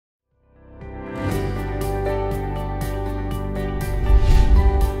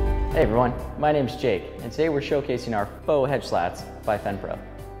Hey everyone, my name's Jake, and today we're showcasing our faux hedge slats by Fenpro.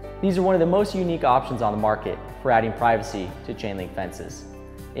 These are one of the most unique options on the market for adding privacy to chain link fences.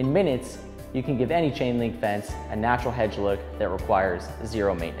 In minutes, you can give any chain link fence a natural hedge look that requires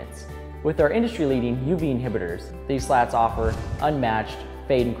zero maintenance. With our industry-leading UV inhibitors, these slats offer unmatched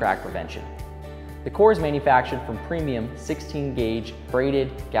fade and crack prevention. The core is manufactured from premium 16-gauge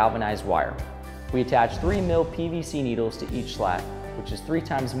braided galvanized wire. We attach 3mm PVC needles to each slat, which is 3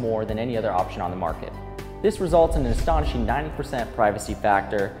 times more than any other option on the market. This results in an astonishing 90% privacy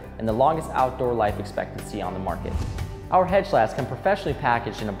factor and the longest outdoor life expectancy on the market. Our hedge slats come professionally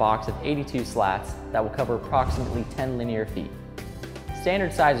packaged in a box of 82 slats that will cover approximately 10 linear feet.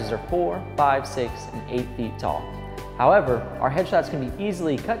 Standard sizes are 4, 5, 6, and 8 feet tall. However, our hedge slats can be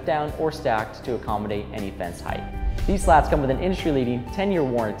easily cut down or stacked to accommodate any fence height. These slats come with an industry-leading 10-year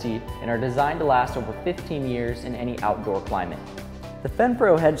warranty and are designed to last over 15 years in any outdoor climate. The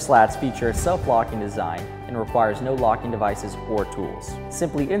Fenpro hedge slats feature a self-locking design and requires no locking devices or tools.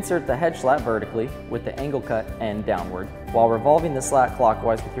 Simply insert the hedge slat vertically with the angle cut end downward while revolving the slat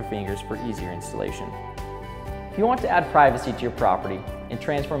clockwise with your fingers for easier installation. If you want to add privacy to your property and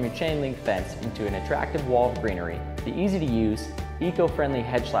transform your chain link fence into an attractive wall of greenery, the easy-to-use, eco-friendly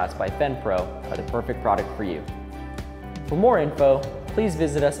hedge slats by Fenpro are the perfect product for you. For more info, please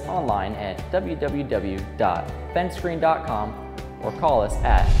visit us online at www.fenscreen.com or call us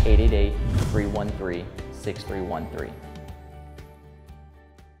at 888-313-6313.